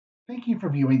Thank you for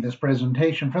viewing this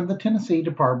presentation from the Tennessee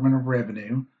Department of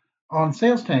Revenue on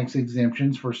sales tax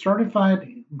exemptions for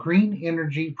certified green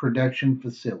energy production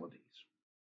facilities.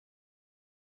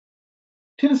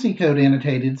 Tennessee Code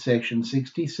Annotated Section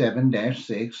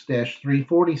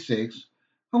 67-6-346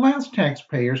 allows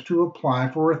taxpayers to apply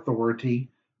for authority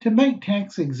to make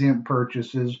tax-exempt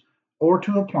purchases or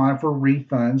to apply for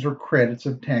refunds or credits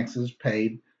of taxes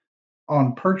paid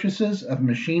on purchases of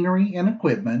machinery and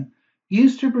equipment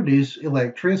used to produce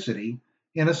electricity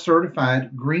in a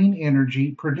certified green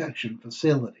energy production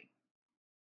facility.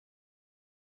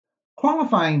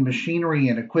 Qualifying machinery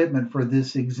and equipment for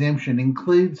this exemption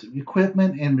includes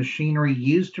equipment and machinery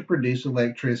used to produce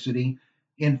electricity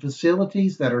in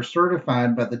facilities that are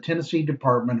certified by the Tennessee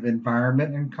Department of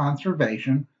Environment and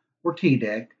Conservation, or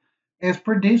TDEC, as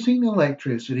producing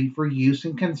electricity for use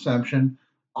and consumption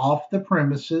off the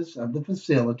premises of the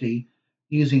facility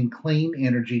using clean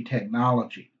energy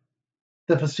technology.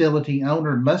 The facility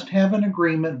owner must have an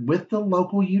agreement with the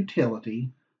local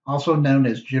utility, also known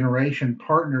as Generation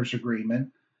Partners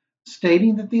Agreement,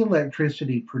 stating that the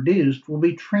electricity produced will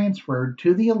be transferred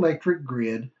to the electric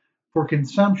grid for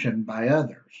consumption by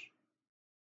others.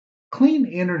 Clean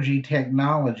energy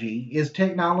technology is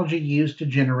technology used to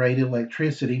generate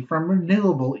electricity from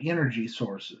renewable energy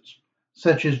sources,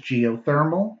 such as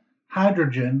geothermal,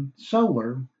 hydrogen,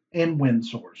 solar, and wind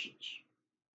sources.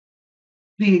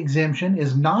 The exemption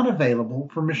is not available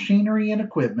for machinery and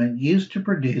equipment used to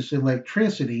produce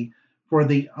electricity for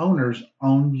the owner's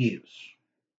own use.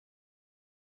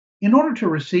 In order to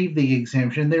receive the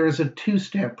exemption, there is a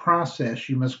two-step process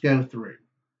you must go through.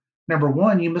 Number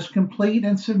one, you must complete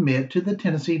and submit to the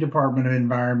Tennessee Department of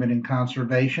Environment and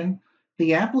Conservation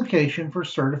the application for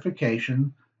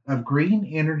certification of Green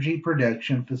Energy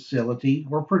Production Facility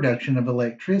or Production of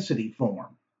Electricity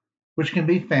form, which can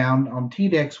be found on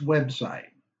TDEC's website.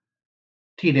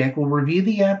 TDEC will review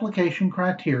the application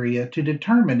criteria to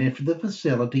determine if the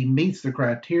facility meets the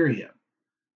criteria.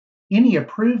 Any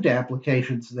approved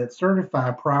applications that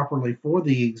certify properly for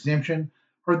the exemption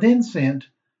are then sent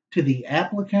to the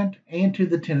applicant and to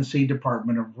the Tennessee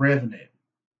Department of Revenue.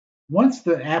 Once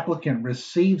the applicant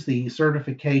receives the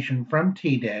certification from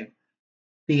TDEC,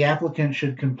 the applicant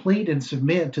should complete and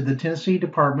submit to the Tennessee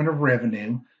Department of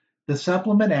Revenue the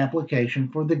supplement application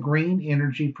for the Green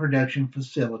Energy Production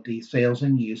Facility Sales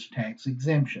and Use Tax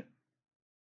Exemption.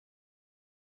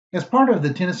 As part of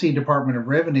the Tennessee Department of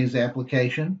Revenue's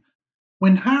application,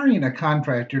 when hiring a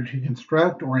contractor to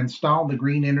construct or install the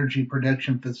Green Energy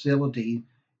Production Facility,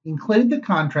 include the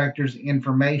contractor's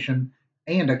information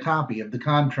and a copy of the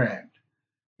contract.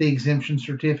 The exemption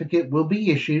certificate will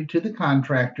be issued to the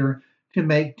contractor to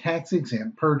make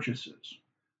tax-exempt purchases.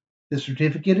 The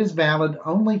certificate is valid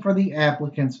only for the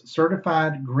applicant's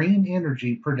certified green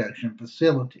energy production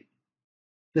facility.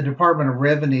 The Department of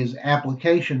Revenue's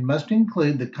application must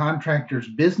include the contractor's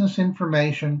business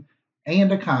information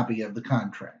and a copy of the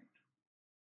contract.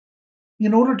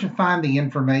 In order to find the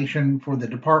information for the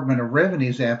Department of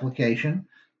Revenue's application,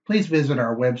 please visit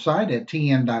our website at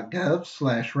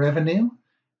tn.gov/revenue,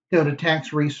 go to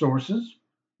Tax Resources,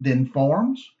 then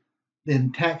Forms,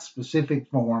 then Tax-Specific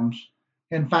Forms,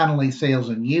 and finally Sales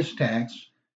and Use Tax,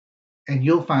 and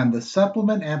you'll find the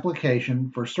supplement application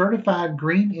for certified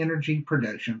green energy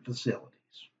production facilities.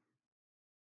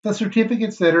 The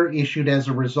certificates that are issued as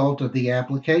a result of the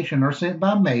application are sent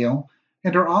by mail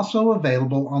and are also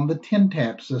available on the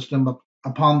TINTAP system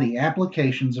upon the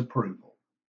application's approval.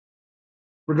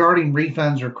 Regarding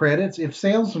refunds or credits, if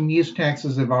sales and use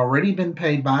taxes have already been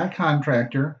paid by a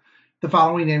contractor, the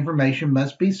following information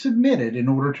must be submitted in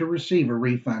order to receive a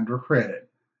refund or credit.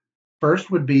 First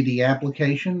would be the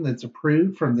application that's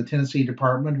approved from the Tennessee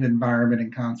Department of Environment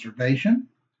and Conservation.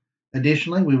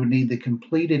 Additionally, we would need the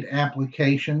completed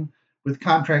application with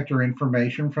contractor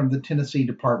information from the Tennessee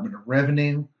Department of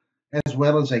Revenue, as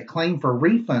well as a claim for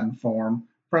refund form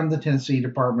from the Tennessee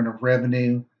Department of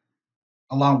Revenue,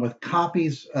 along with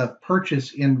copies of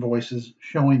purchase invoices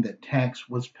showing that tax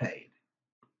was paid.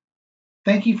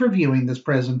 Thank you for viewing this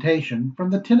presentation from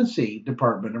the Tennessee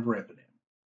Department of Revenue.